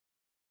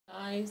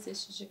guys,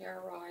 this is your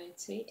girl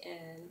Royalty,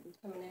 and I'm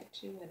coming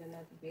at you with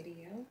another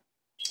video.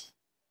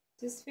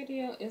 This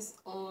video is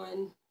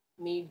on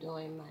me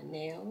doing my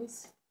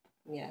nails.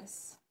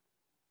 Yes,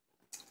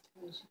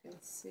 as you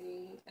can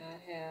see,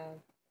 I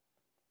have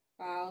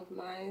filed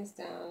mine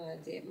down.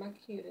 I did my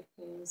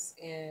cuticles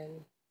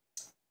and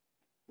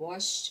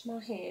washed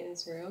my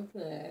hands real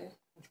good.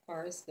 Of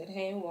course, good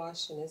hand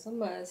washing is a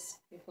must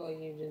before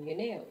you do your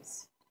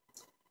nails.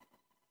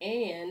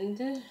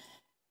 And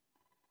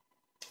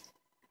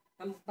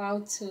I'm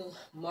about to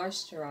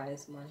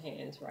moisturize my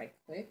hands right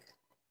quick.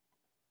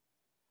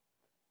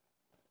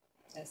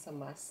 That's a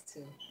must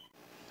too.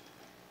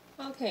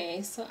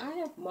 Okay, so I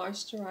have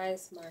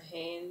moisturized my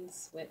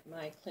hands with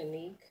my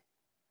Clinique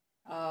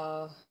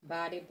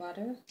body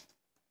butter.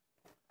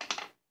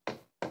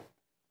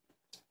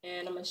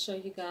 And I'm going to show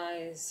you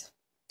guys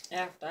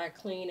after I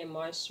clean and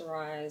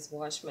moisturize,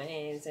 wash my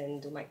hands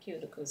and do my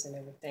cuticles and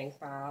everything,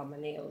 file my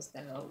nails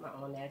down, my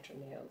own natural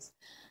nails,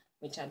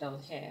 which I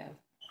don't have.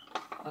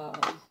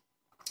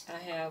 I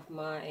have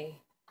my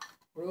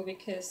Ruby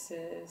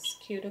Kisses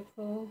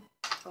cuticle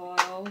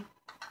oil.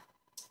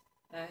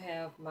 I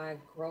have my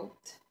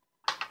growth.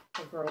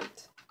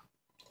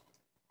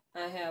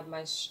 I have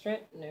my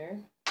strengthener,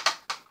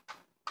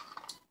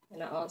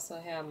 and I also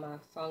have my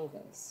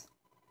fungus.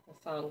 The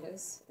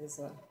fungus is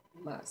a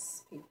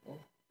must, people,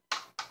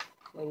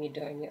 when you're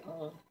doing your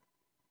own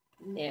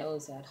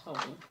nails at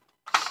home.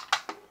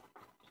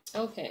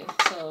 Okay,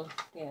 so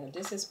yeah,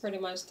 this is pretty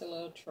much the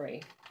little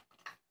tray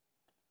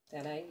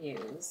that I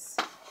use.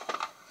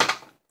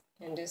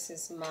 And this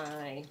is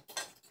my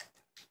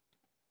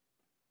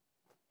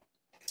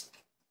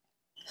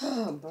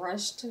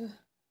brush to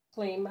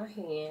clean my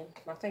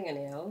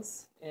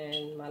fingernails,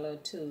 and my little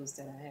tools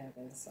that I have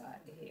inside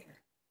here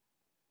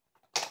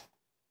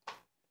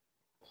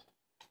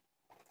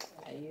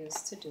that I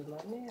use to do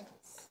my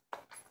nails.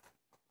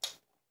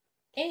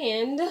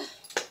 And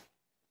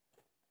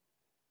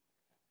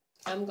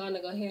I'm going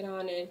to go ahead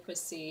on and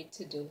proceed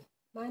to do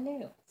my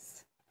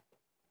nails.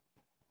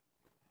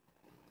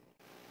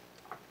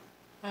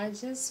 I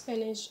just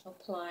finished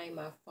applying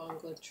my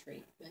fungal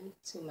treatment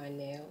to my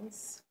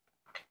nails,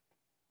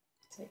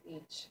 to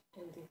each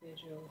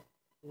individual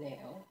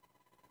nail.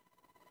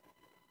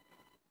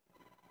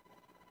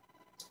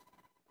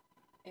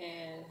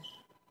 And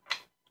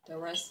the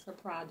rest of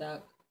the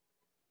product,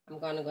 I'm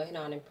going to go ahead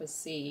on and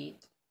proceed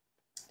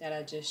that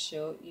I just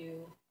showed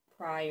you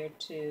prior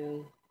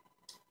to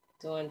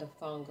doing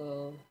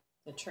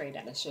the tray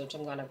that I showed you.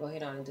 I'm going to go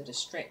ahead on and do the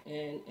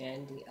strengthening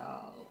and the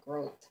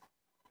growth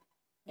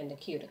and the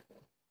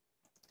cuticle.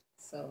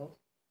 So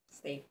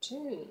stay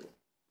tuned.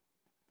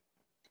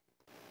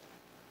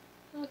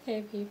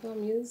 Okay, people,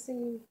 I'm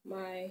using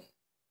my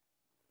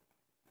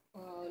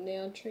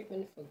nail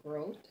treatment for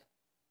growth.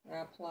 I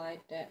applied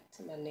that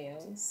to my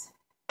nails.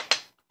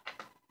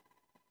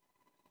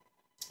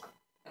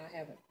 I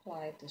have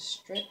applied the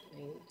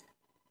strengthening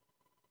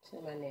to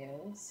my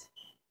nails.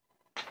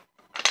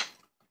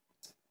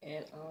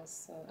 And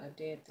also I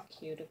did the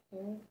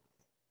cuticle.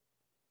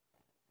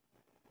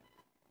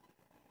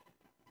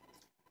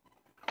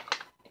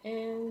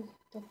 And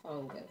the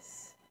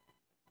fungus.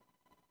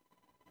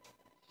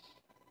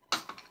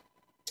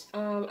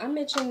 I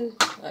mentioned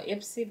an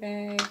Ipsy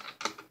bag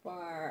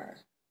for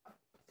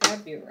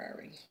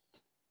February,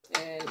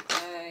 and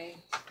I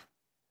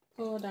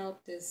pulled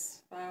out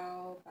this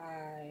file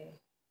by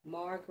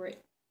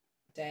Margaret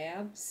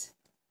Dabbs.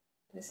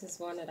 This is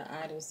one of the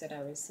items that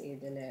I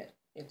received in that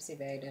Ipsy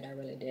bag that I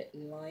really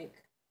didn't like.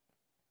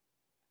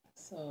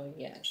 So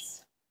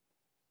yes,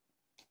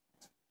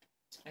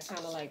 I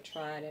kind of like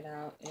tried it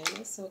out, and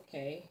it's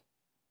okay.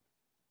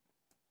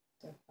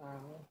 The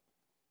file.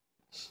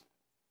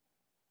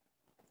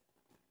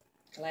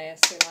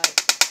 Glassy like,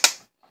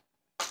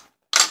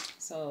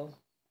 so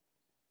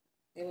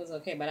it was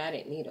okay, but I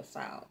didn't need a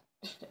file.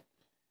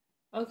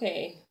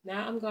 Okay,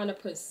 now I'm going to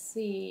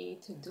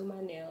proceed to do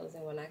my nails,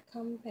 and when I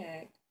come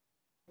back,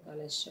 I'm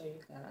going to show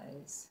you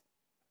guys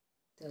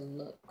the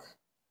look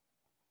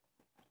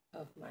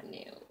of my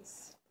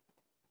nails.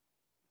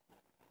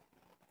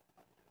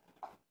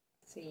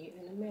 See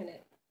you in a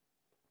minute.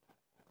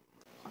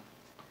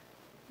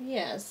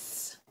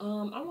 Yes, I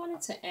wanted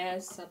to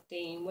add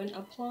something. When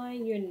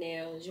applying your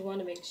nails, you want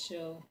to make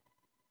sure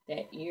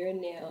that your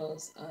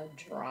nails are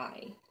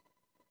dry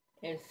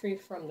and free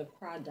from the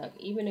product.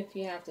 Even if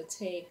you have to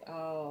take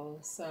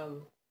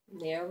some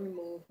nail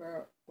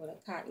remover with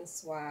a cotton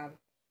swab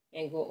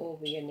and go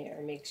over your nail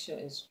and make sure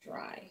it's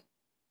dry,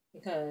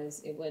 because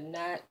it would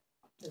not,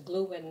 the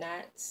glue would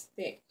not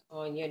stick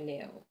on your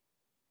nail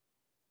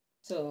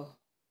to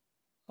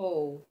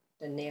hold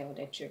the nail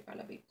that you're going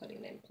to be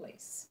putting in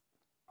place.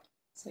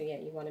 So yeah,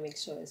 you want to make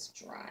sure it's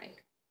dry.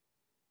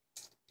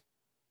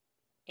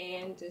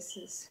 And this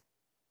is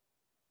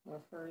my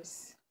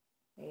first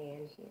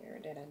hand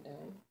here that I've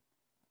done.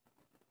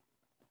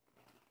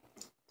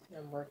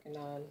 I'm working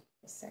on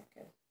the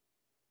second.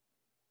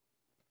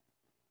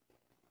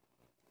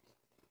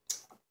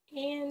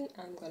 And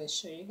I'm going to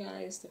show you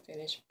guys the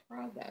finished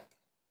product.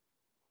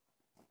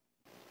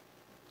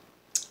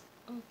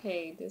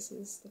 Okay, this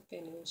is the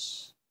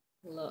finished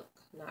look,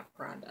 not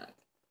product.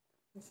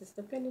 This is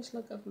the finished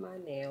look of my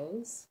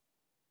nails.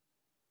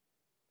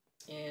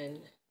 And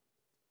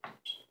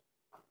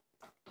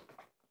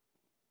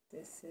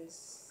this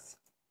is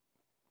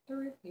the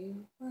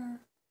review for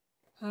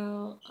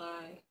how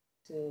I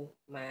do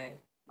my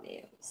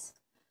nails.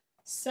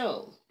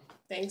 So,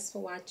 thanks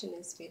for watching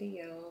this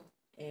video,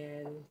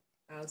 and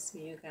I'll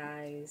see you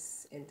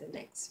guys in the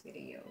next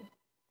video.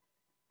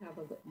 Have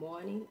a good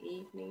morning,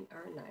 evening,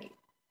 or night,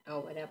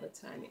 or whatever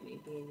time it may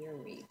be in your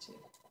region.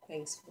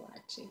 Thanks for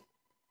watching.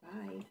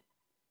 Bye.